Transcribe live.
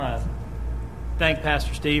thank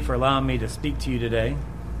Pastor Steve for allowing me to speak to you today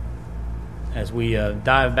as we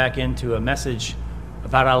dive back into a message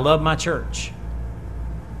about I love my church.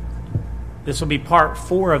 This will be part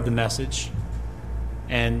 4 of the message.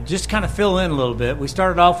 And just kind of fill in a little bit, we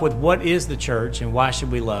started off with what is the church and why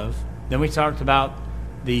should we love. Then we talked about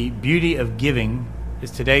the beauty of giving is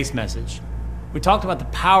today's message. We talked about the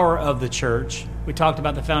power of the church. We talked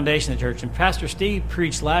about the foundation of the church. And Pastor Steve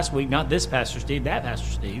preached last week, not this Pastor Steve, that Pastor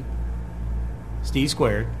Steve, Steve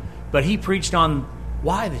Squared, but he preached on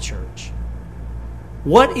why the church.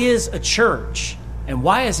 What is a church and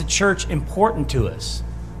why is a church important to us?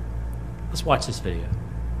 Let's watch this video.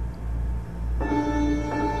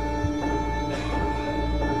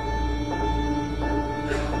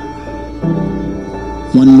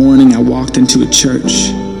 One morning I walked into a church,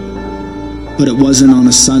 but it wasn't on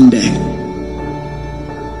a Sunday.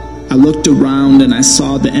 I looked around and I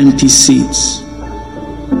saw the empty seats,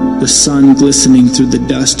 the sun glistening through the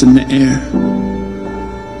dust in the air.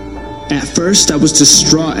 At first I was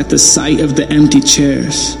distraught at the sight of the empty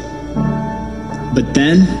chairs, but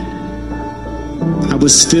then I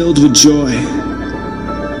was filled with joy.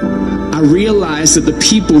 I realized that the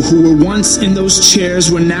people who were once in those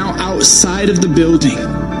chairs were now outside of the building,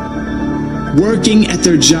 working at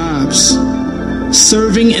their jobs,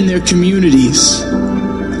 serving in their communities,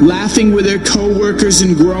 laughing with their co-workers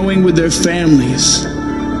and growing with their families.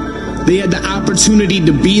 They had the opportunity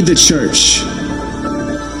to be the church,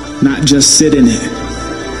 not just sit in it.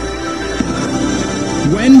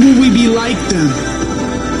 When will we be like them?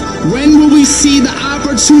 When will we see the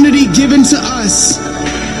opportunity given to us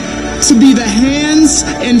to be the hands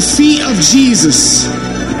and feet of Jesus,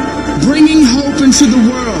 bringing hope into the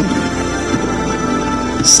world?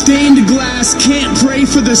 Stained glass can't pray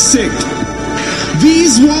for the sick.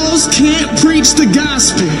 These walls can't preach the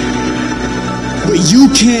gospel, but you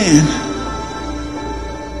can.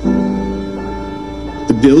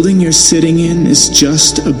 The building you're sitting in is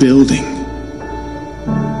just a building.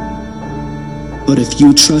 But if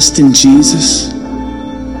you trust in Jesus,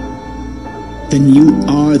 then you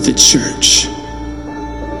are the church.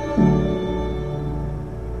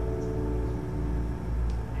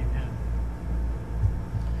 Amen.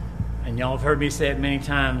 And y'all have heard me say it many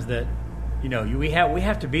times that, we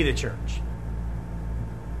have to be the church.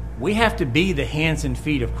 We have to be the hands and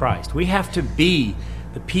feet of Christ. We have to be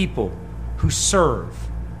the people who serve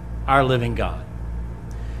our living God.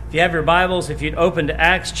 If you have your Bibles, if you'd open to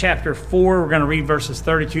Acts chapter 4, we're going to read verses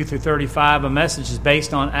 32 through 35. A message is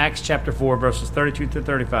based on Acts chapter 4, verses 32 through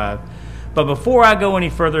 35. But before I go any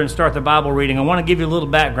further and start the Bible reading, I want to give you a little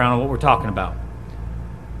background on what we're talking about.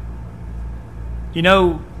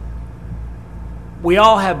 We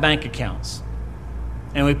all have bank accounts.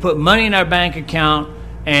 And we put money in our bank account,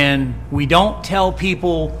 and we don't tell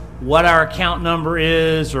people what our account number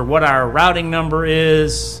is or what our routing number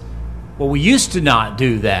is. Well, we used to not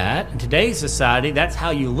do that. In today's society, that's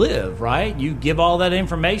how you live, right? You give all that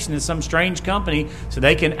information to some strange company so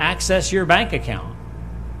they can access your bank account.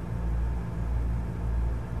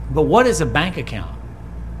 But what is a bank account?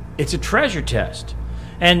 It's a treasure chest.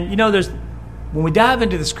 And, when we dive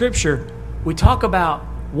into the scripture, we talk about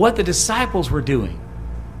what the disciples were doing.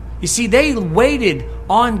 You see, they waited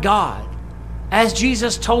on God as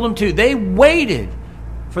Jesus told them to. They waited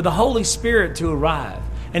for the Holy Spirit to arrive.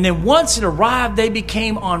 And then once it arrived, they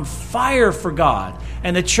became on fire for God.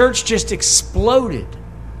 And the church just exploded.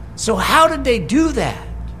 So how did they do that?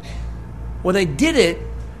 Well, they did it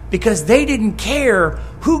because they didn't care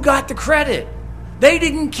who got the credit. They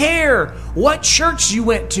didn't care what church you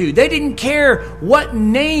went to. They didn't care what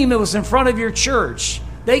name it was in front of your church.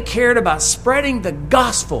 They cared about spreading the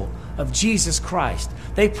gospel of Jesus Christ.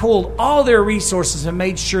 They pulled all their resources and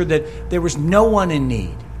made sure that there was no one in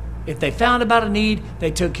need. If they found about a need,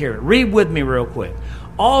 they took care of it. Read with me real quick.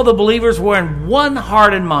 All the believers were in one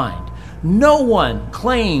heart and mind. No one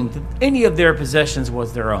claimed that any of their possessions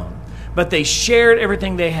was their own, but they shared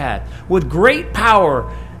everything they had. With great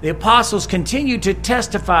power, the apostles continued to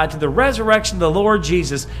testify to the resurrection of the Lord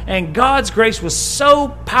Jesus, and God's grace was so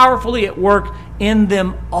powerfully at work in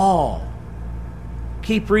them all.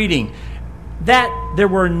 Keep reading. That there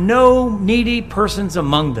were no needy persons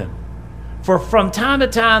among them. For from time to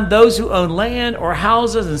time, those who owned land or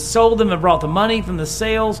houses and sold them and brought the money from the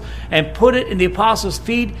sales and put it in the apostles'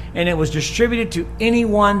 feet, and it was distributed to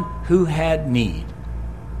anyone who had need.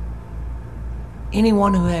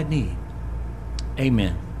 Anyone who had need.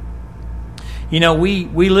 Amen.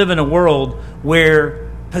 We live in a world where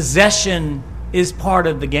possession is part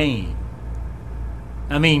of the game.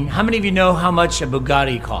 I mean, how many of you know how much a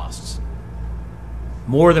Bugatti costs?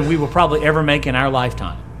 More than we will probably ever make in our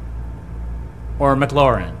lifetime. or a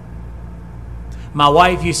McLaren. My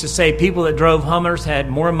wife used to say people that drove Hummers had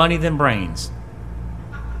more money than brains.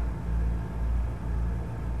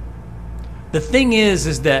 The thing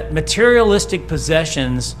is that materialistic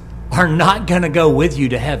possessions are not going to go with you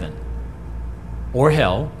to heaven or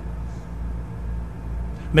hell.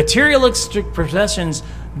 Materialistic possessions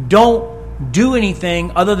don't do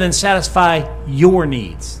anything other than satisfy your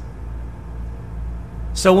needs.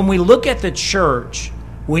 So when we look at the church,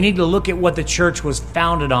 we need to look at what the church was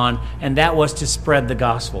founded on, and that was to spread the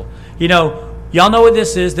gospel. You know, y'all know what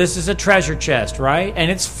this is. This is a treasure chest, right?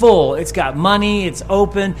 And it's full. It's got money. It's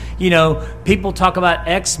open. You know, people talk about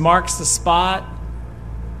X marks the spot.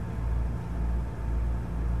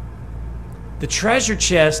 The treasure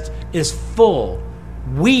chest is full.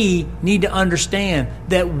 We need to understand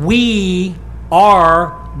that we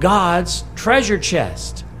are God's treasure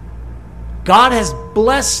chest. God has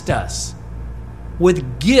blessed us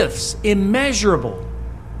with gifts immeasurable.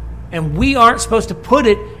 And we aren't supposed to put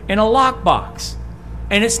it in a lockbox.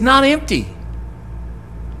 And it's not empty.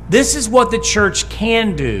 This is what the church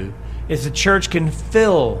can do, is the church can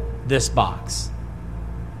fill this box.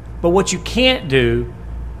 But what you can't do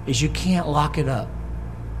is you can't lock it up.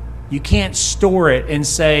 You can't store it and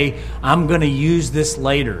say, I'm going to use this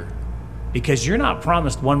later, because you're not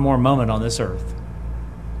promised one more moment on this earth.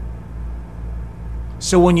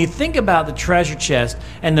 So when you think about the treasure chest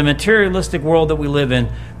and the materialistic world that we live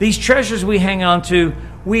in, these treasures we hang on to,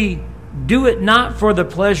 we do it not for the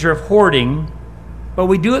pleasure of hoarding, but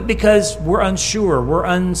we do it because we're unsure, we're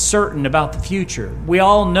uncertain about the future. We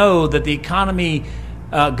all know that the economy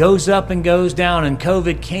goes up and goes down, and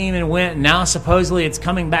COVID came and went, and now supposedly it's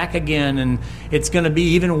coming back again, and it's going to be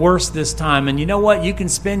even worse this time. And you know what? You can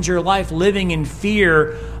spend your life living in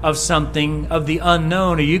fear of something, of the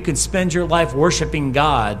unknown, or you can spend your life worshiping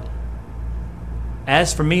God.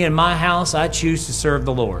 As for me and my house, I choose to serve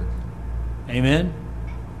the Lord. Amen?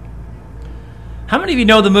 How many of you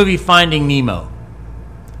know the movie Finding Nemo?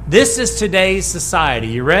 This is today's society.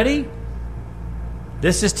 You ready?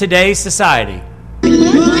 This is today's society.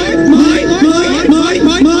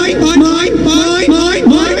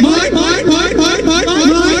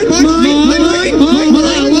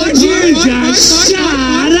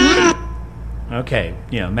 Okay,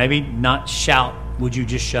 maybe not shout, would you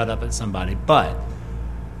just shut up at somebody, but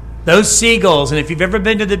those seagulls, and if you've ever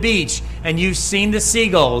been to the beach and you've seen the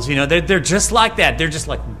seagulls, they're just like that. They're just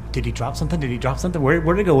like, did he drop something? Did he drop something? Where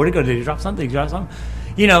did it go? Where did it go? Did he drop something? Did he drop something?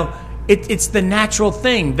 It's the natural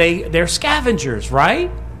thing. They're scavengers,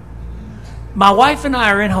 right? My wife and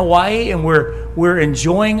I are in Hawaii, and we're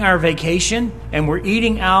enjoying our vacation, and we're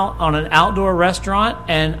eating out on an outdoor restaurant,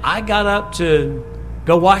 and I got up to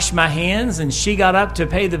go wash my hands, and she got up to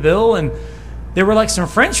pay the bill, and there were like some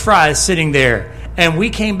French fries sitting there, and we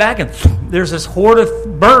came back, and there's this horde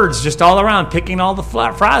of birds just all around picking all the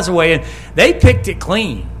fries away, and they picked it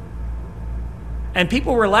clean. And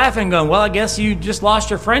people were laughing, going, well, I guess you just lost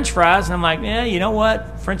your French fries. And I'm like, yeah, you know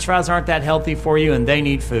what? French fries aren't that healthy for you, and they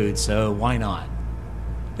need food, so why not?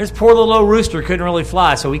 This poor little old rooster couldn't really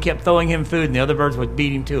fly, so we kept throwing him food, and the other birds would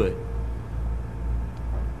beat him to it.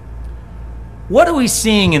 What are we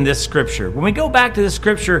seeing in this scripture? When we go back to the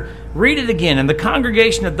scripture, read it again. And the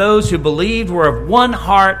congregation of those who believed were of one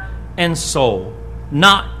heart and soul.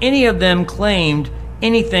 Not any of them claimed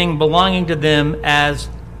anything belonging to them as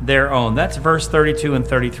their own. That's verse 32 and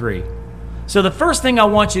 33. So the first thing I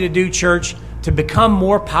want you to do, church, to become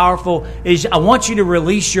more powerful is I want you to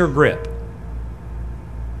release your grip.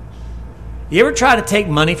 You ever try to take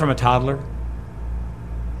money from a toddler?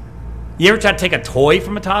 You ever try to take a toy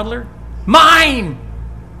from a toddler? Mine!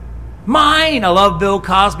 I love Bill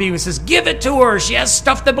Cosby who says, give it to her. She has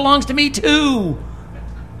stuff that belongs to me too.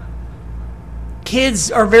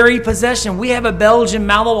 Kids are very possession. We have a Belgian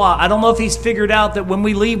Malinois. I don't know if he's figured out that when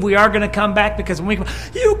we leave, we are going to come back, because when we come,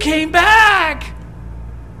 you came back!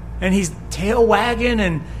 And he's tail wagging,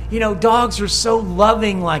 and, dogs are so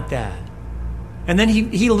loving like that. And then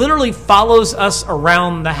he literally follows us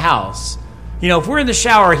around the house. If we're in the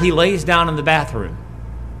shower, he lays down in the bathroom.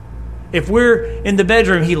 If we're in the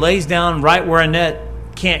bedroom, he lays down right where Annette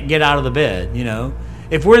can't get out of the bed,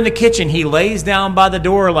 If we're in the kitchen, he lays down by the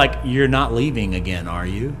door like, you're not leaving again, are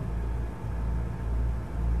you?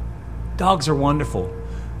 Dogs are wonderful.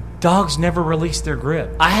 Dogs never release their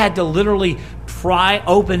grip. I had to literally pry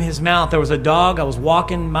open his mouth. There was a dog. I was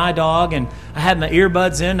walking my dog, and I had my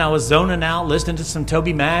earbuds in. I was zoning out, listening to some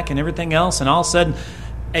Toby Mac and everything else, and all of a sudden,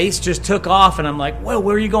 Ace just took off, and I'm like, well,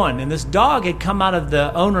 where are you going? And this dog had come out of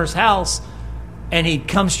the owner's house, and he'd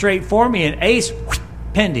come straight for me, and Ace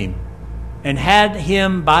pinned him. and had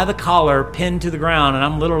him by the collar pinned to the ground. And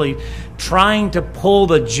I'm literally trying to pull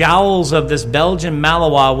the jowls of this Belgian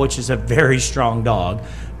Malinois, which is a very strong dog,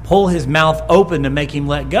 pull his mouth open to make him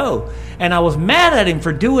let go. And I was mad at him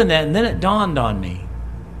for doing that. And then it dawned on me.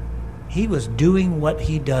 He was doing what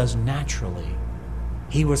he does naturally.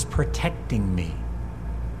 He was protecting me.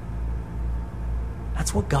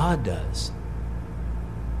 That's what God does.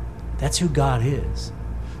 That's who God is.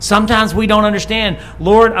 Sometimes we don't understand.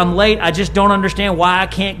 Lord, I'm late. I just don't understand why I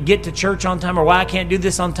can't get to church on time or why I can't do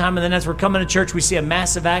this on time. And then as we're coming to church, we see a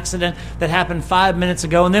massive accident that happened 5 minutes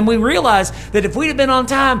ago. And then we realize that if we'd have been on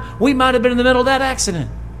time, we might have been in the middle of that accident.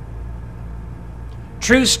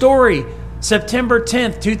 True story. September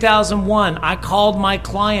 10th, 2001, I called my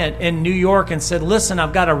client in New York and said, listen,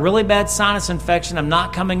 I've got a really bad sinus infection. I'm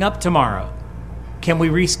not coming up tomorrow. Can we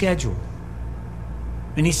reschedule?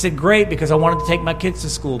 And he said, great, because I wanted to take my kids to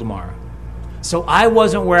school tomorrow. So I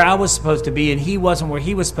wasn't where I was supposed to be, and he wasn't where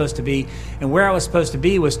he was supposed to be. And where I was supposed to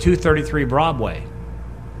be was 233 Broadway,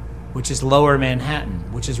 which is Lower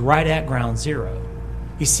Manhattan, which is right at Ground Zero.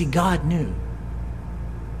 You see, God knew.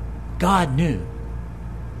 God knew.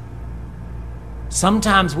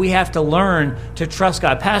 Sometimes we have to learn to trust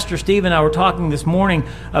God. Pastor Steve and I were talking this morning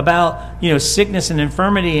about, sickness and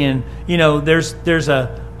infirmity, and, there's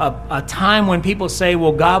a time when people say,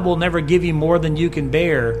 well, God will never give you more than you can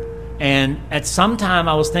bear. And at some time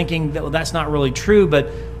I was thinking that, well, that's not really true, but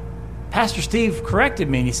Pastor Steve corrected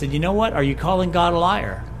me and he said, you know what? Are you calling God a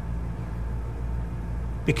liar?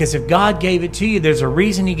 Because if God gave it to you, there's a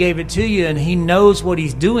reason he gave it to you, and he knows what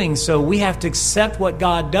he's doing. So we have to accept what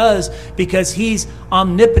God does because he's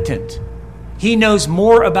omnipotent. He knows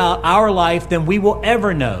more about our life than we will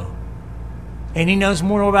ever know. And he knows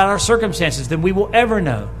more about our circumstances than we will ever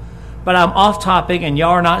know. But I'm off topic, and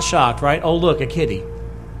y'all are not shocked, right? Oh, look, a kitty.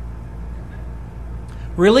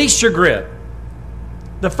 Release your grip.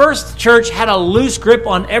 The first church had a loose grip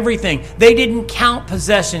on everything. They didn't count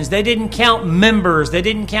possessions. They didn't count members. They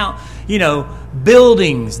didn't count,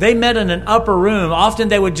 buildings. They met in an upper room. Often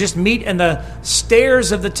they would just meet in the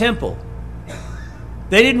stairs of the temple.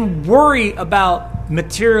 They didn't worry about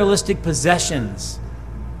materialistic possessions.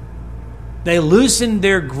 They loosened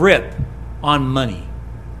their grip on money.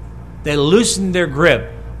 They loosened their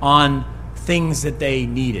grip on things that they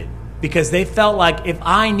needed. Because they felt like if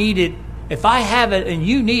I have it and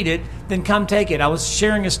you need it, then come take it. I was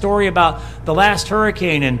sharing a story about the last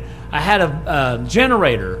hurricane, and I had a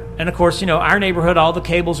generator. And of course, our neighborhood, all the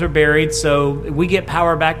cables are buried, so we get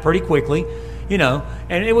power back pretty quickly,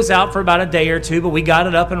 and it was out for about a day or two, but we got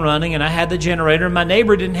it up and running, and I had the generator, and my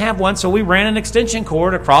neighbor didn't have one, so we ran an extension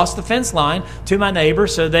cord across the fence line to my neighbor.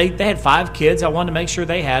 So they had 5 kids. I wanted to make sure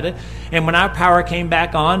they had it. And when our power came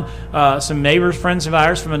back on, some neighbors, friends of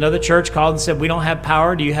ours from another church called and said, we don't have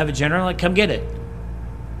power. Do you have a generator? I'm like, come get it.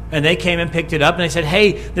 And they came and picked it up, and they said,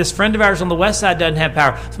 hey, this friend of ours on the west side doesn't have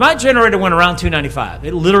power. So my generator went around 295.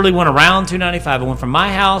 It literally went around 295. It went from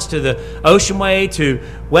my house to the Ocean Way to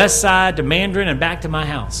West Side to Mandarin and back to my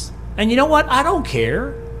house. And you know what? I don't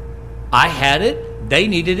care. I had it. They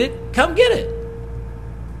needed it. Come get it.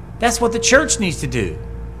 That's what the church needs to do.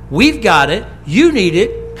 We've got it. You need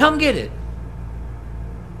it. Come get it.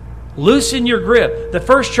 Loosen your grip. The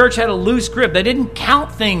first church had a loose grip. They didn't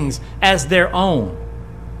count things as their own.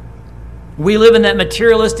 We live in that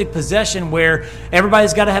materialistic possession where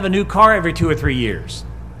everybody's got to have a new car every 2 or 3 years.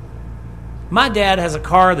 My dad has a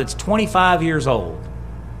car that's 25 years old.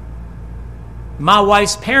 My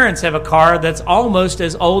wife's parents have a car that's almost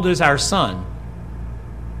as old as our son.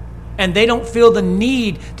 And they don't feel the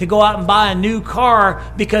need to go out and buy a new car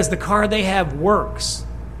because the car they have works.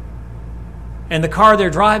 And the car they're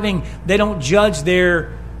driving, they don't judge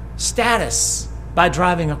their status by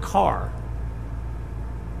driving a car.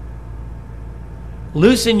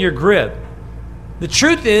 Loosen your grip. The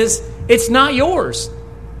truth is, it's not yours.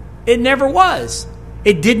 It never was.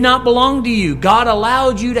 It did not belong to you. God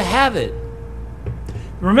allowed you to have it.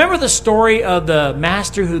 Remember the story of the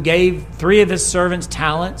master who gave 3 of his servants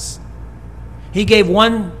talents? He gave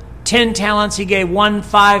one 10 talents, he gave one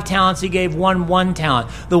 5 talents, he gave one 1 talent.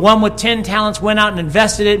 The one with 10 talents went out and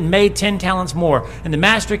invested it and made 10 talents more. And the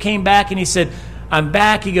master came back and he said, I'm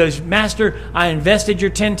back. He goes, Master, I invested your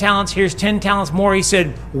 10 talents. Here's 10 talents more. He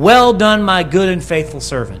said, well done, my good and faithful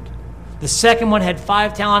servant. The second one had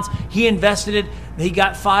 5 talents. He invested it. He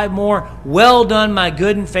got 5 more. Well done, my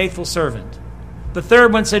good and faithful servant. The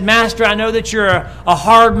third one said, Master, I know that you're a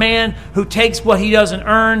hard man who takes what he doesn't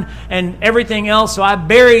earn and everything else, so I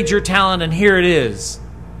buried your talent, and here it is.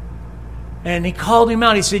 And he called him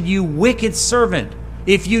out. He said, you wicked servant.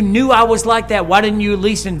 If you knew I was like that, why didn't you at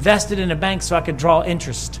least invest it in a bank so I could draw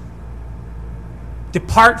interest?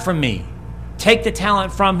 Depart from me. Take the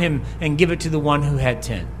talent from him and give it to the one who had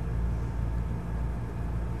 10.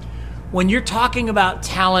 When you're talking about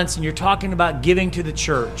talents and you're talking about giving to the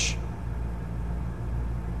church,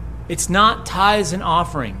 it's not tithes and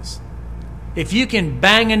offerings. If you can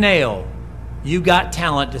bang a nail, you got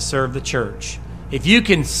talent to serve the church. If you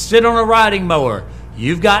can sit on a riding mower,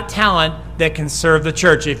 you've got talent that can serve the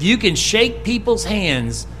church. If you can shake people's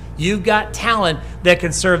hands, you've got talent that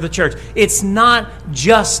can serve the church. It's not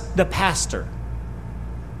just the pastor.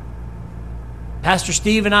 Pastor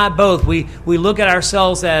Steve and I both, we look at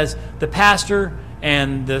ourselves as the pastor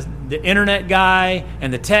and the internet guy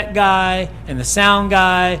and the tech guy and the sound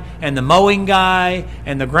guy and the mowing guy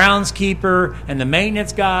and the groundskeeper and the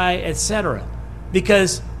maintenance guy, etc.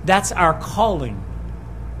 Because that's our calling.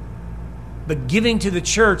 But giving to the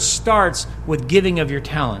church starts with giving of your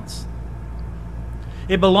talents.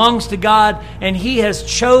 It belongs to God, and He has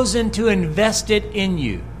chosen to invest it in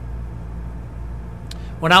you.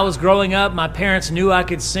 When I was growing up, my parents knew I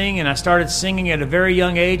could sing, and I started singing at a very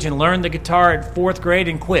young age and learned the guitar at 4th grade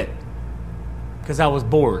and quit because I was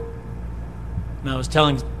bored. And I was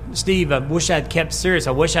telling Steve, I wish I'd kept serious.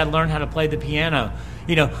 I wish I'd learned how to play the piano.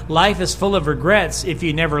 You know, life is full of regrets if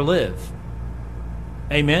you never live.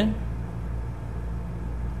 Amen?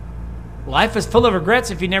 Life is full of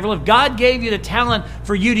regrets if you never live. God gave you the talent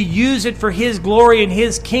for you to use it for His glory and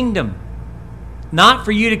His kingdom, not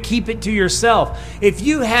for you to keep it to yourself. If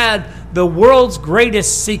you had the world's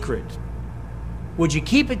greatest secret, would you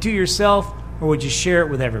keep it to yourself or would you share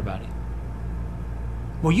it with everybody?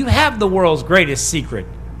 Well, you have the world's greatest secret.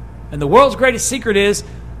 And the world's greatest secret is,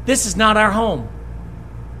 this is not our home.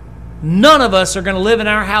 None of us are going to live in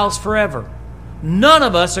our house forever. None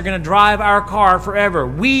of us are going to drive our car forever.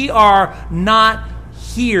 We are not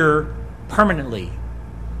here permanently.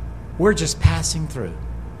 We're just passing through.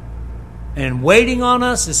 And waiting on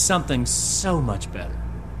us is something so much better.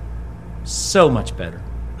 So much better.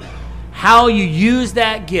 How you use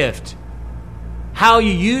that gift, how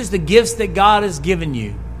you use the gifts that God has given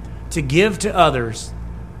you to give to others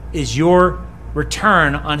is your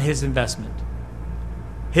return on His investment.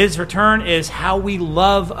 His return is how we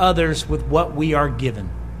love others with what we are given.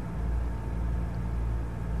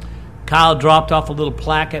 Kyle dropped off a little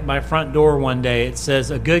plaque at my front door one day. It says,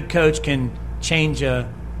 a good coach can change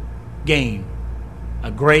a game.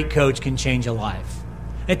 A great coach can change a life.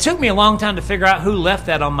 It took me a long time to figure out who left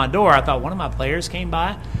that on my door. I thought one of my players came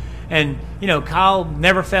by. And, you know, Kyle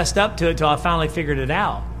never fessed up to it until I finally figured it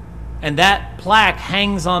out. And that plaque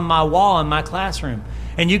hangs on my wall in my classroom.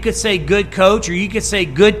 And you could say good coach, or you could say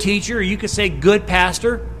good teacher, or you could say good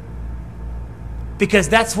pastor. Because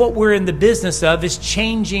that's what we're in the business of, is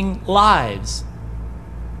changing lives.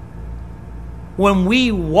 When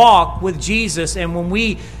we walk with Jesus and when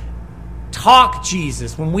we talk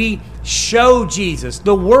Jesus, when we show Jesus,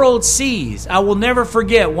 the world sees. I will never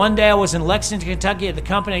forget, one day I was in Lexington, Kentucky at the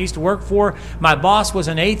company I used to work for. My boss was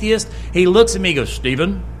an atheist. He looks at me and goes,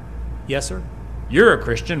 Stephen, yes, sir? You're a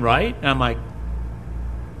Christian, right? And I'm like,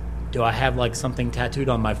 do I have like something tattooed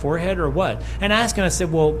on my forehead or what? And I asked him, I said,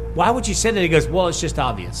 well, why would you say that? He goes, well, it's just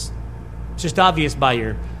obvious. It's just obvious by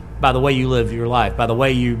the way you live your life, by the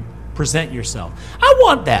way you present yourself. I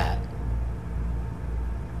want that.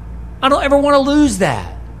 I don't ever want to lose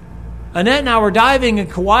that. Annette and I were diving in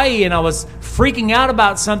Kauai, and I was freaking out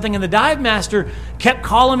about something, and the dive master kept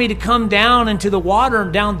calling me to come down into the water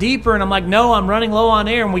and down deeper, and I'm like, no, I'm running low on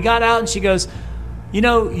air. And we got out, and she goes, you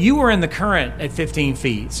know, you were in the current at 15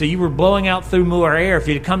 feet, so you were blowing out through more air. If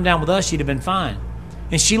you'd have come down with us, you'd have been fine.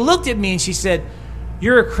 And she looked at me and she said,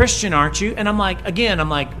 you're a Christian, aren't you? And I'm like,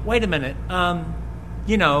 wait a minute.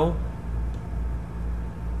 You know,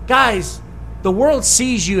 guys, the world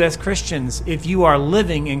sees you as Christians if you are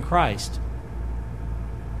living in Christ.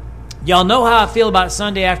 Y'all know how I feel about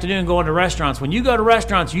Sunday afternoon going to restaurants. When you go to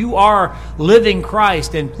restaurants, you are living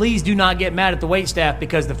Christ, and please do not get mad at the waitstaff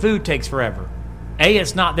because the food takes forever. A,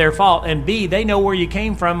 it's not their fault, and B, they know where you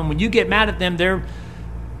came from, and when you get mad at them,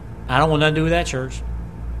 I don't want nothing to do with that church.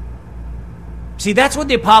 See, that's what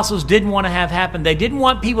the apostles didn't want to have happen. They didn't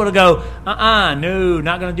want people to go, no,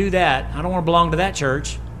 not going to do that. I don't want to belong to that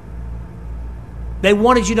church. They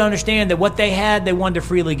wanted you to understand that what they had, they wanted to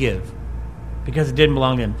freely give because it didn't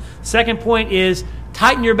belong to them. Second point is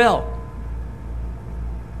tighten your belt.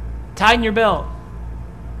 Tighten your belt.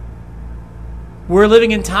 We're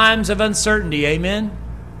living in times of uncertainty, amen?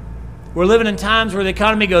 We're living in times where the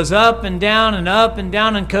economy goes up and down and up and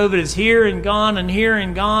down, and COVID is here and gone and here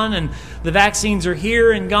and gone, and the vaccines are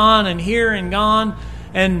here and gone and here and gone.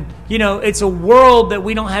 And, you know, it's a world that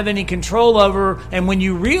we don't have any control over. And when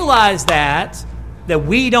you realize that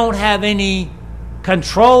we don't have any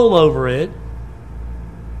control over it,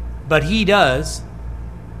 but He does,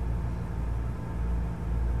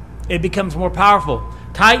 it becomes more powerful.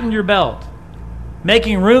 Tighten your belt.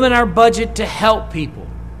 Making room in our budget to help people.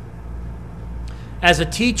 As a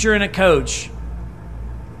teacher and a coach,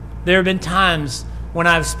 there have been times when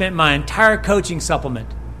I've spent my entire coaching supplement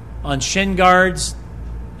on shin guards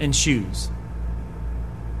and shoes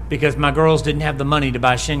because my girls didn't have the money to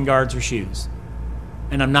buy shin guards or shoes.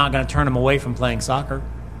 And I'm not going to turn them away from playing soccer.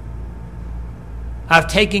 I've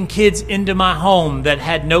taken kids into my home that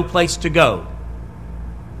had no place to go.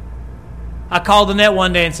 I called Annette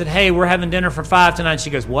one day and said, hey, we're having dinner for 5 tonight. She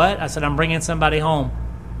goes, what? I said, I'm bringing somebody home.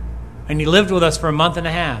 And he lived with us for a month and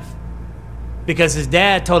a half because his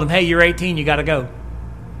dad told him, hey, you're 18, you got to go.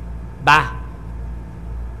 Bye.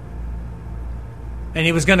 And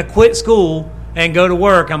he was going to quit school and go to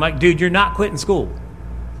work. I'm like, dude, you're not quitting school.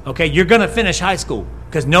 Okay, you're going to finish high school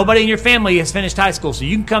because nobody in your family has finished high school, so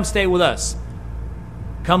you can come stay with us.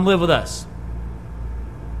 Come live with us.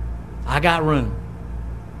 I got room.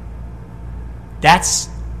 That's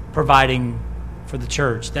providing for the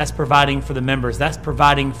church. That's providing for the members. That's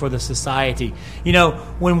providing for the society. You know,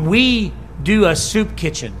 when we do a soup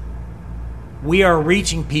kitchen, we are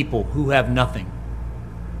reaching people who have nothing.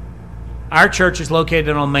 Our church is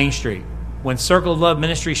located on Main Street. When Circle of Love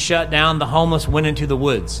Ministry shut down, the homeless went into the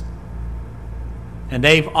woods. And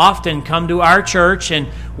they've often come to our church, and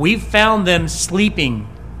we've found them sleeping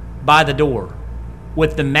by the door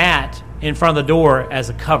with the mat in front of the door as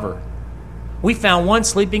a cover. We found one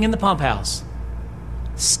sleeping in the pump house.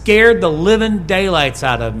 Scared the living daylights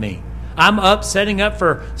out of me. I'm up, setting up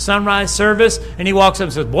for sunrise service, and he walks up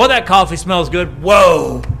and says, boy, that coffee smells good.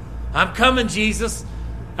 Whoa, I'm coming, Jesus.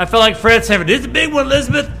 I felt like Fred saying, this is the big one,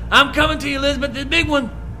 Elizabeth. I'm coming to you, Elizabeth, this big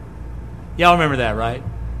one. Y'all remember that, right?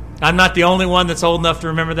 I'm not the only one that's old enough to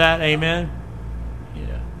remember that. Amen?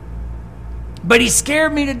 Yeah. But he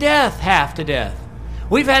scared me to death, half to death.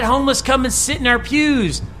 We've had homeless come and sit in our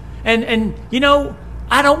pews. And you know,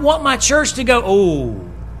 I don't want my church to go, oh.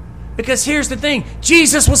 Because here's the thing.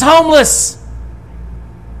 Jesus was homeless.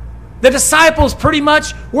 The disciples pretty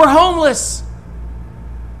much were homeless.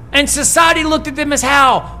 And society looked at them as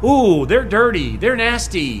how? Ooh, they're dirty. They're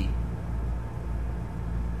nasty.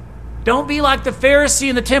 Don't be like the Pharisee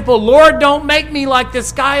in the temple. Lord, don't make me like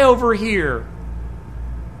this guy over here.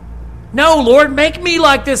 No, Lord, make me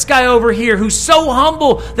like this guy over here who's so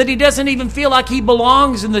humble that he doesn't even feel like he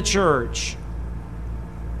belongs in the church.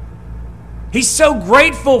 He's so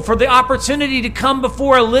grateful for the opportunity to come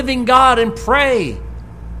before a living God and pray.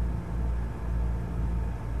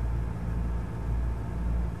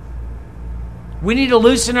 We need to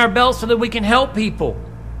loosen our belts so that we can help people.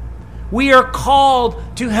 We are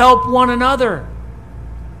called to help one another.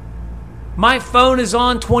 My phone is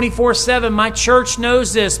on 24/7. My church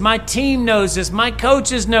knows this. My team knows this. My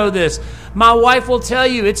coaches know this. My wife will tell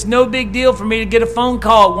you it's no big deal for me to get a phone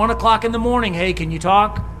call at 1 o'clock in the morning. Hey, can you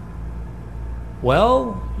talk?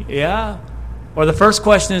 Well, yeah. Or the first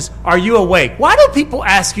question is, are you awake? Why do people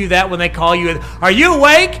ask you that when they call you? Are you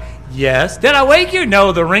awake? Yes. Did I wake you?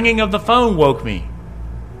 No, the ringing of the phone woke me.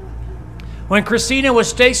 When Christina was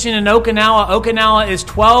stationed in Okinawa is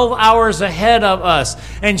 12 hours ahead of us.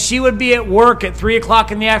 And she would be at work at 3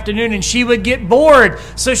 o'clock in the afternoon and she would get bored.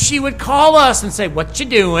 So she would call us and say, what you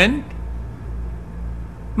doing?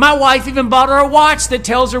 My wife even bought her a watch that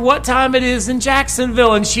tells her what time it is in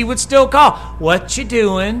Jacksonville, and she would still call. What you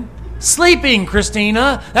doing? Sleeping,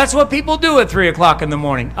 Christina. That's what people do at 3 o'clock in the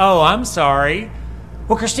morning. Oh, I'm sorry.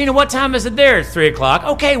 Well, Christina, what time is it there? It's 3 o'clock.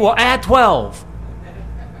 Okay, well, add 12.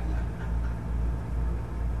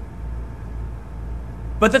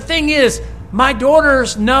 But the thing is, my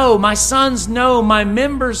daughters know, my sons know, my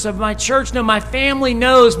members of my church know, my family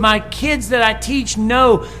knows, my kids that I teach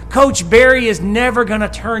know, Coach Barry is never going to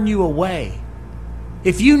turn you away.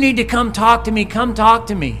 If you need to come talk to me, come talk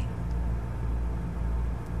to me.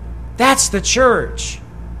 That's the church.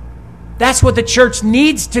 That's what the church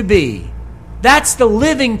needs to be. That's the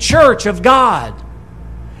living church of God.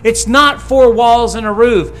 It's not 4 walls and a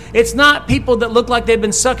roof. It's not people that look like they've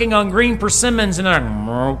been sucking on green persimmons and are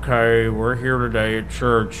like, okay, we're here today at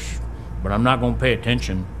church, but I'm not going to pay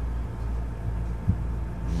attention.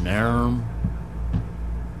 No.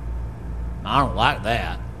 I don't like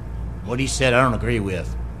that. What he said, I don't agree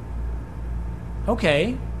with.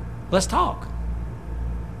 Okay, let's talk.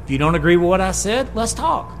 If you don't agree with what I said, let's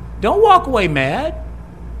talk. Don't walk away mad.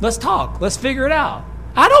 Let's talk. Let's figure it out.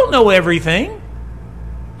 I don't know everything.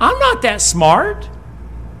 I'm not that smart.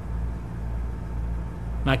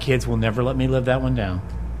 My kids will never let me live that one down.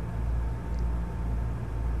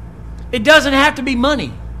 It doesn't have to be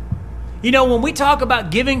money. You know, when we talk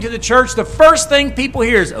about giving to the church, the first thing people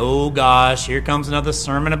hear is, oh gosh, here comes another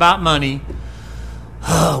sermon about money.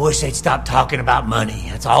 Oh, I wish they'd stop talking about money.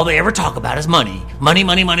 That's all they ever talk about is money. Money,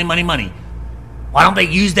 money, money, money, money. Why don't they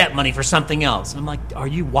use that money for something else? I'm like, are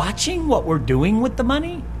you watching what we're doing with the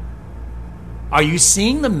money? Are you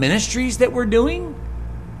seeing the ministries that we're doing?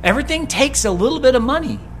 Everything takes a little bit of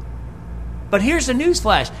money. But here's the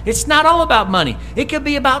newsflash. It's not all about money. It could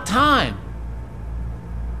be about time.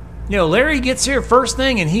 You know, Larry gets here first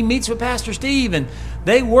thing and he meets with Pastor Steve and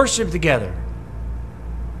they worship together.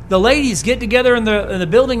 The ladies get together in the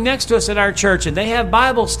building next to us at our church and they have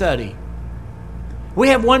Bible study. We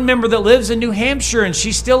have one member that lives in New Hampshire and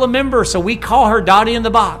she's still a member, so we call her Dottie in the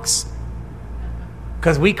Box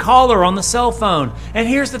because we call her on the cell phone. And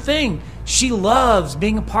here's the thing. She loves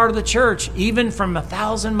being a part of the church, even from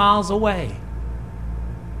 1,000 miles away.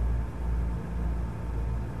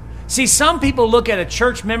 See, some people look at a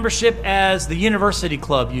church membership as the University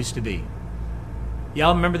Club used to be.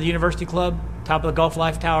 Y'all remember the University Club? Top of the Gulf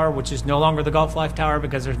Life Tower, which is no longer the Gulf Life Tower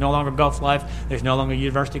because there's no longer Gulf Life. There's no longer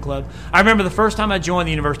University Club. I remember the first time I joined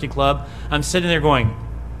the University Club, I'm sitting there going,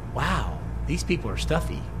 wow, these people are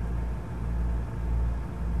stuffy.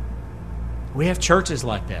 We have churches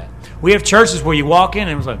like that. We have churches where you walk in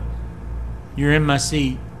and it's like, you're in my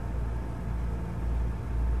seat.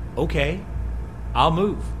 Okay, I'll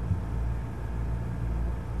move.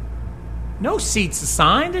 No seats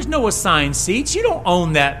assigned. There's no assigned seats. You don't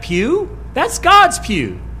own that pew. That's God's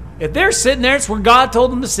pew. If they're sitting there, it's where God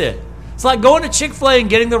told them to sit. It's like going to Chick-fil-A and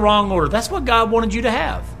getting the wrong order. That's what God wanted you to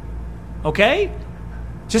have. Okay?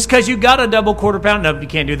 Just because you got a double quarter pounder. No, you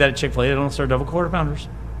can't do that at Chick-fil-A. They don't serve double quarter pounders.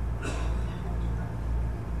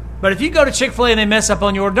 But if you go to Chick-fil-A and they mess up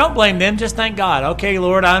on your order, don't blame them. Just thank God. Okay,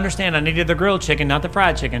 Lord, I understand. I needed the grilled chicken, not the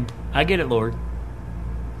fried chicken. I get it, Lord.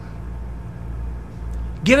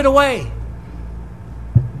 Give it away.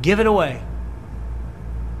 Give it away.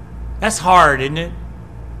 That's hard, isn't it?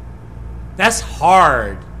 That's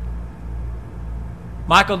hard.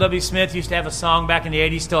 Michael W. Smith used to have a song back in the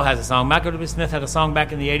 80s, still has a song. Michael W. Smith had a song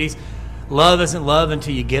back in the 80s. Love isn't love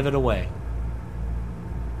until you give it away.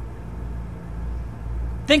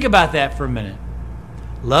 Think about that for a minute.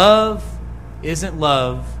 Love isn't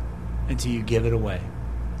love until you give it away.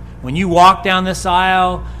 When you walk down this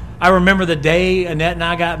aisle, I remember the day Annette and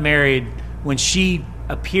I got married, when she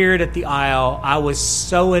appeared at the aisle, I was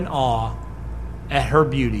so in awe at her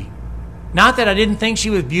beauty. Not that I didn't think she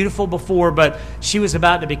was beautiful before, but she was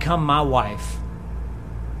about to become my wife.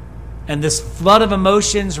 And this flood of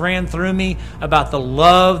emotions ran through me about the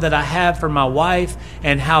love that I have for my wife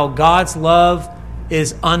and how God's love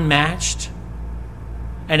is unmatched.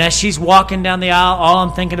 And as she's walking down the aisle, all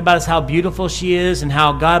I'm thinking about is how beautiful she is and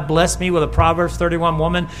how God blessed me with a Proverbs 31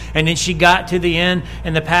 woman. And then she got to the end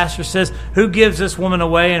and the pastor says, who gives this woman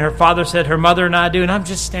away? And her father said, her mother and I do. And I'm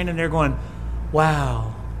just standing there going,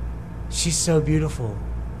 wow, she's so beautiful.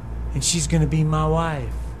 And she's going to be my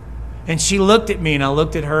wife. And she looked at me and I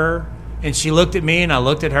looked at her. And she looked at me and I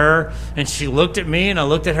looked at her. And she looked at me and I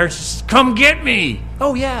looked at her. She said, come get me.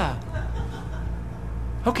 Oh, yeah.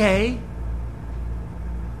 Okay.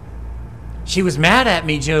 She was mad at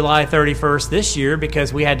me July 31st this year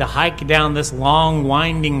because we had to hike down this long,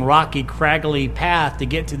 winding, rocky, craggly path to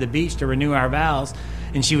get to the beach to renew our vows.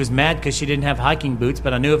 And she was mad because she didn't have hiking boots,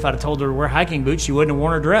 but I knew if I'd have told her to wear hiking boots, she wouldn't have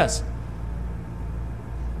worn her dress.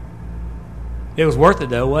 It was worth it,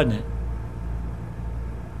 though, wasn't it?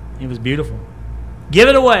 It was beautiful. Give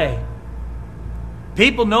it away.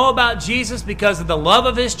 People know about Jesus because of the love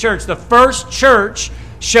of his church. The first church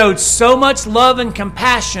showed so much love and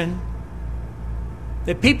compassion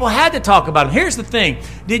that people had to talk about him. Here's the thing.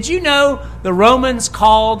 Did you know the Romans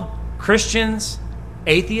called Christians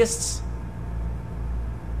atheists?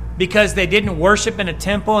 Because they didn't worship in a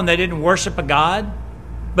temple and they didn't worship a God.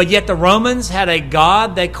 But yet the Romans had a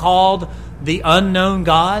God they called the unknown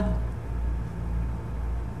God.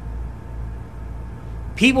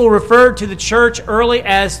 People referred to the church early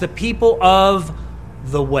as the people of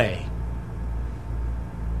the way.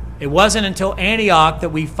 It wasn't until Antioch that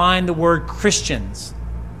we find the word Christians.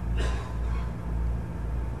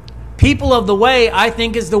 People of the way, I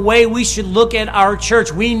think, is the way we should look at our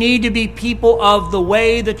church. We need to be people of the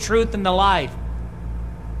way, the truth, and the life.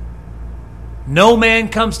 No man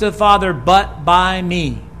comes to the Father but by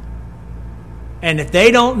me. And if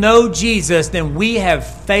they don't know Jesus, then we have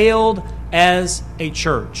failed as a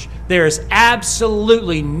church. There is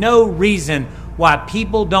absolutely no reason why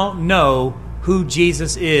people don't know who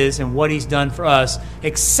Jesus is and what he's done for us,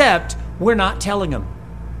 except we're not telling them.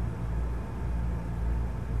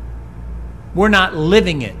 We're not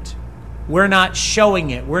living it. We're not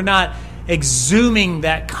showing it. We're not exuding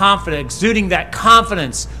that confidence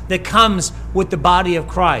that comes with the body of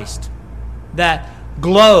Christ. That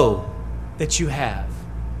glow that you have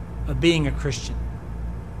of being a Christian.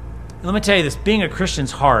 And let me tell you this, being a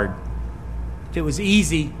Christian's hard. If it was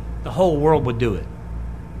easy, the whole world would do it.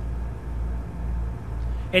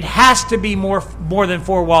 It has to be more than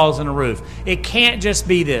four walls and a roof. It can't just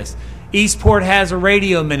be this. Eastport has a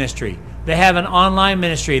radio ministry. They have an online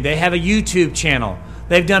ministry. They have a YouTube channel.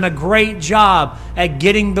 They've done a great job at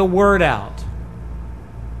getting the word out.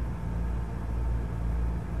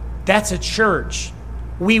 That's a church.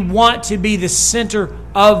 We want to be the center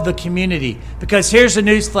of the community. Because here's the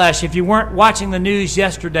news flash. If you weren't watching the news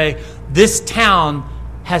yesterday, this town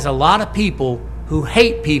has a lot of people who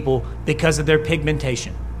hate people because of their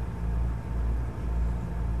pigmentation.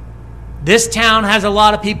 This town has a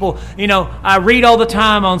lot of people, I read all the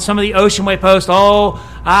time on some of the Ocean Way posts,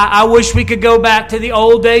 I wish we could go back to the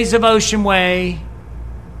old days of Ocean Way.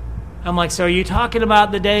 I'm like, so are you talking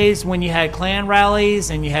about the days when you had Klan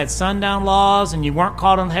rallies and you had sundown laws and you weren't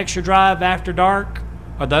caught on Heckscher Drive after dark?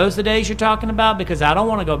 Are those the days you're talking about? Because I don't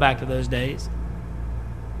want to go back to those days.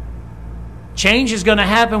 Change is going to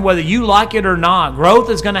happen whether you like it or not. Growth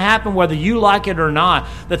is going to happen whether you like it or not.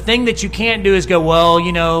 The thing that you can't do is go,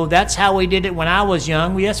 well, that's how we did it when I was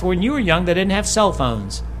young. Well, yes, when you were young, they didn't have cell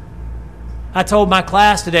phones. I told my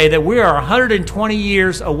class today that we are 120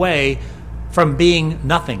 years away from being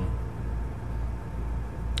nothing.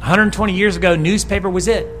 120 years ago, newspaper was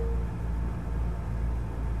it.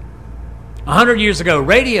 100 years ago,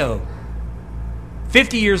 radio.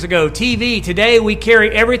 50 years ago, TV. Today, we carry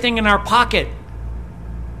everything in our pocket.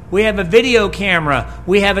 We have a video camera.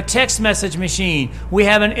 We have a text message machine. We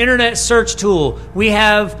have an internet search tool. We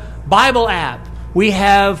have Bible app. We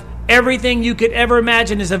have everything you could ever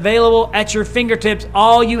imagine is available at your fingertips.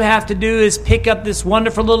 All you have to do is pick up this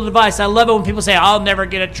wonderful little device. I love it when people say, I'll never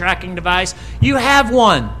get a tracking device. You have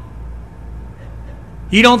one.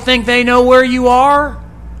 You don't think they know where you are?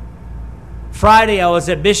 Friday, I was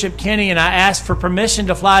at Bishop Kenny and I asked for permission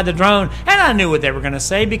to fly the drone, and I knew what they were going to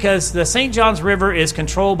say because the St. Johns River is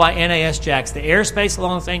controlled by NASJAX. The airspace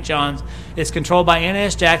along St. Johns is controlled by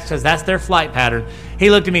NASJAX because that's their flight pattern. He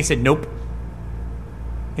looked at me and said, nope.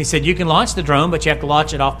 He said, you can launch the drone, but you have to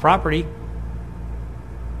launch it off property.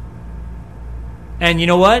 And you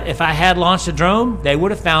know what? If I had launched a drone, they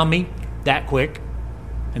would have found me that quick.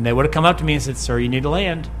 And they would have come up to me and said, sir, you need to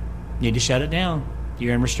land. You need to shut it down.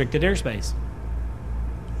 You're in restricted airspace.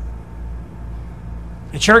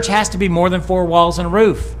 The church has to be more than four walls and a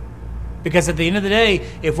roof. Because at the end of the day,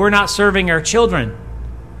 if we're not serving our children,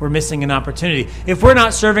 we're missing an opportunity. If we're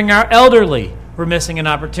not serving our elderly, we're missing an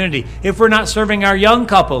opportunity. If we're not serving our young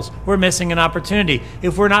couples, we're missing an opportunity.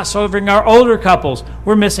 If we're not serving our older couples,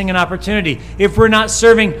 we're missing an opportunity. If we're not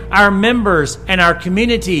serving our members and our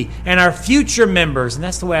community and our future members, and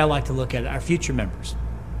that's the way I like to look at it, our future members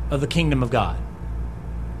of the kingdom of God.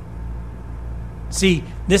 See,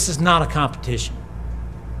 this is not a competition.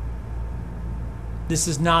 This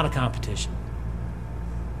is not a competition.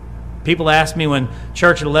 People ask me when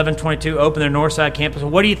Church at 1122 opened their Northside campus,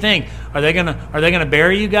 well, what do you think? Are they gonna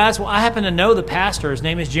bury you guys? Well, I happen to know the pastor. His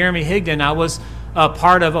name is Jeremy Higdon. I was a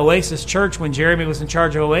part of Oasis Church when Jeremy was in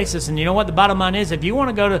charge of Oasis. And you know what? The bottom line is, if you want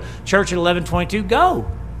to go to Church at 1122, go.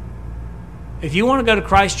 If you want to go to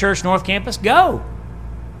Christ Church North Campus, go.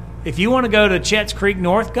 If you want to go to Chet's Creek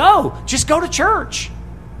North, go. Just go to church.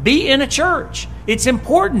 Be in a church. It's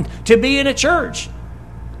important to be in a church.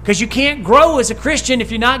 Because you can't grow as a Christian if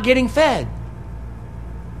you're not getting fed.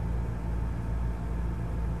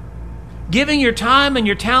 Giving your time and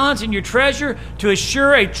your talents and your treasure to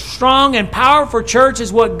assure a strong and powerful church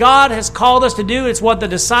is what God has called us to do. It's what the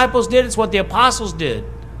disciples did. It's what the apostles did.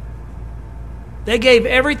 They gave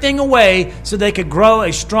everything away so they could grow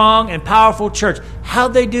a strong and powerful church.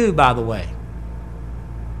 How'd they do, by the way?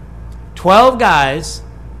 12 guys,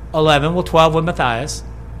 11, well, 12 with Matthias.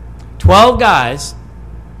 12 guys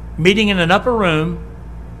meeting in an upper room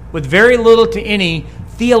with very little to any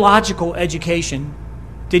theological education,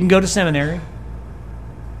 didn't go to seminary,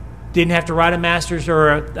 didn't have to write a master's or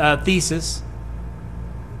a thesis,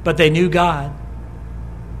 but they knew God.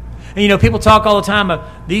 And people talk all the time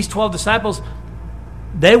about these 12 disciples,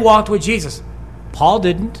 they walked with Jesus. Paul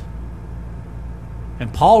didn't.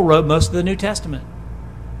 And Paul wrote most of the New Testament.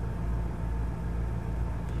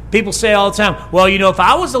 People say all the time, well, if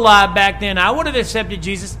I was alive back then, I would have accepted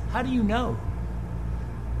Jesus. How do you know?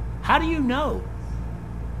 How do you know?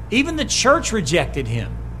 Even the church rejected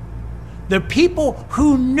him. The people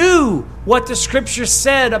who knew what the Scripture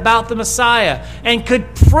said about the Messiah and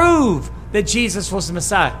could prove that Jesus was the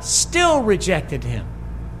Messiah still rejected him.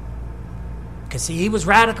 Because see, he was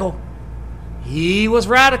radical. He was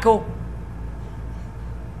radical.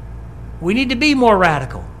 We need to be more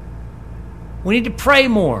radical. We need to pray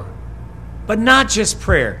more. But not just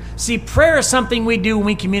prayer. See, prayer is something we do when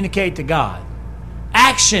we communicate to God.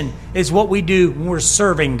 Action is what we do when we're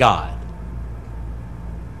serving God.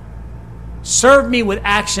 Serve me with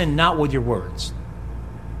action, not with your words.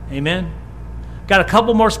 Amen? Got a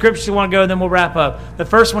couple more scriptures I want to go, and then we'll wrap up. The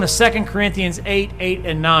first one is 2 Corinthians 8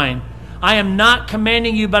 and 9. I am not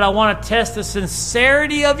commanding you, but I want to test the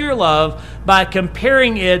sincerity of your love by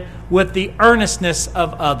comparing it with the earnestness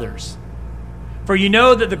of others. For you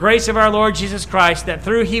know that the grace of our Lord Jesus Christ, that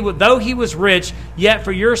though he was rich, yet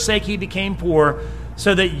for your sake he became poor,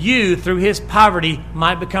 so that you, through his poverty,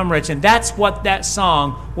 might become rich. And that's what that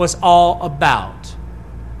song was all about.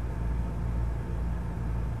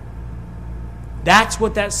 That's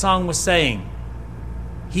what that song was saying.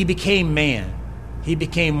 He became man. He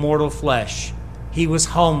became mortal flesh. He was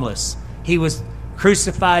homeless. He was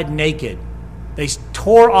crucified naked. They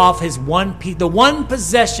tore off his the one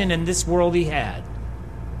possession in this world he had.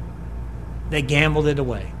 They gambled it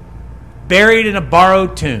away. Buried in a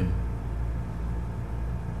borrowed tomb.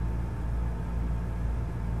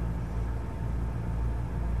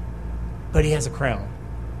 But he has a crown.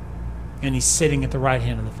 And he's sitting at the right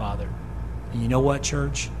hand of the Father. And you know what,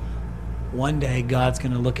 church? One day God's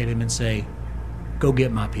going to look at him and say, go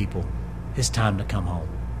get my people. It's time to come home.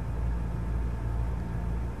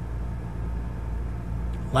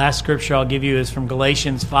 Last scripture I'll give you is from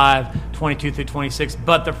Galatians 5:22 through 26.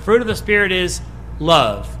 But the fruit of the Spirit is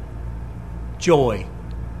love, joy,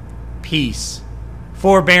 peace,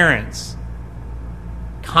 forbearance,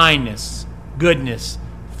 kindness, goodness,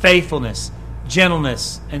 faithfulness,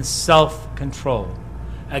 gentleness, and self-control.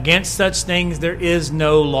 Against such things there is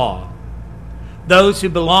no law. Those who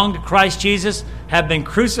belong to Christ Jesus have been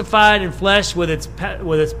crucified in flesh with its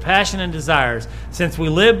passion and desires. Since we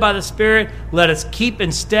live by the Spirit, let us keep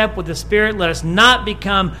in step with the Spirit. Let us not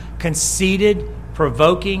become conceited,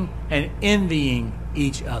 provoking, and envying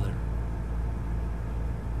each other.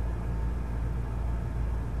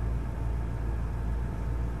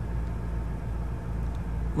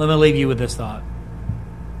 Let me leave you with this thought.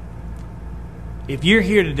 If you're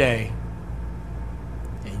here today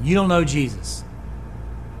and you don't know Jesus,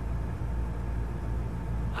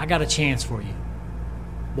 I got a chance for you.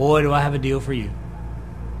 Boy, do I have a deal for you.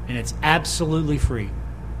 And it's absolutely free.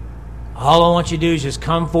 All I want you to do is just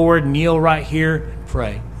come forward, kneel right here, and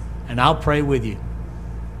pray. And I'll pray with you.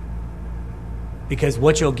 Because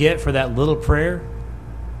what you'll get for that little prayer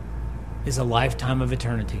is a lifetime of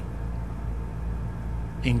eternity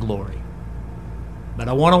in glory. But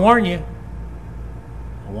I want to warn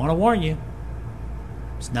you.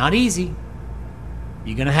 It's not easy.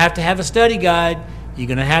 You're going to have a study guide. You're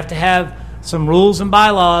going to have some rules and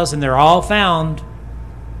bylaws, and they're all found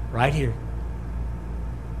right here.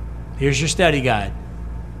 Here's your study guide.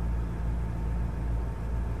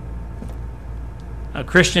 A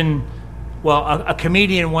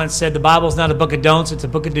comedian once said the Bible's not a book of don'ts, it's a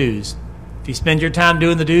book of do's. If you spend your time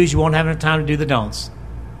doing the do's, you won't have enough time to do the don'ts.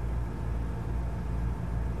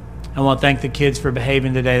 I want to thank the kids for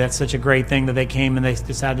behaving today. That's such a great thing that they came and they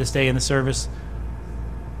decided to stay in the service.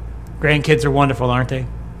 Grandkids are wonderful, aren't they,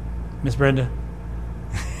 Miss Brenda?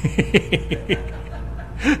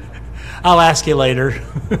 I'll ask you later.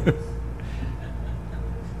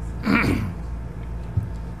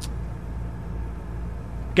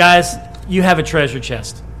 Guys, you have a treasure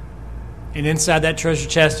chest. And inside that treasure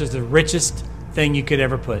chest is the richest thing you could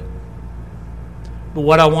ever put. But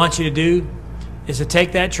what I want you to do is to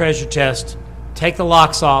take that treasure chest, take the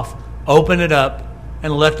locks off, open it up,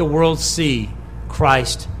 and let the world see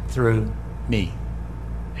Christ through me.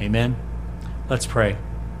 Amen. Let's pray.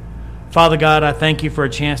 Father God, I thank you for a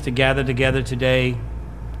chance to gather together today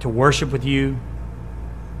to worship with you,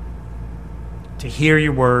 to hear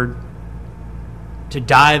your word, to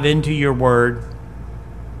dive into your word.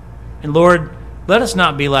 And Lord, let us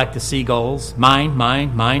not be like the seagulls. Mine,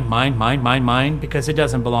 because it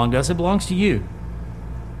doesn't belong to us. It belongs to you.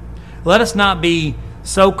 Let us not be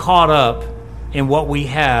so caught up in what we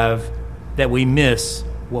have that we miss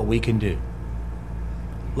what we can do.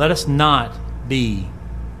 Let us not be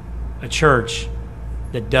a church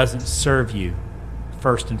that doesn't serve you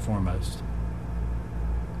first and foremost.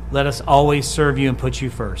 Let us always serve you and put you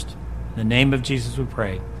first. In the name of Jesus we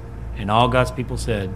pray. And all God's people said,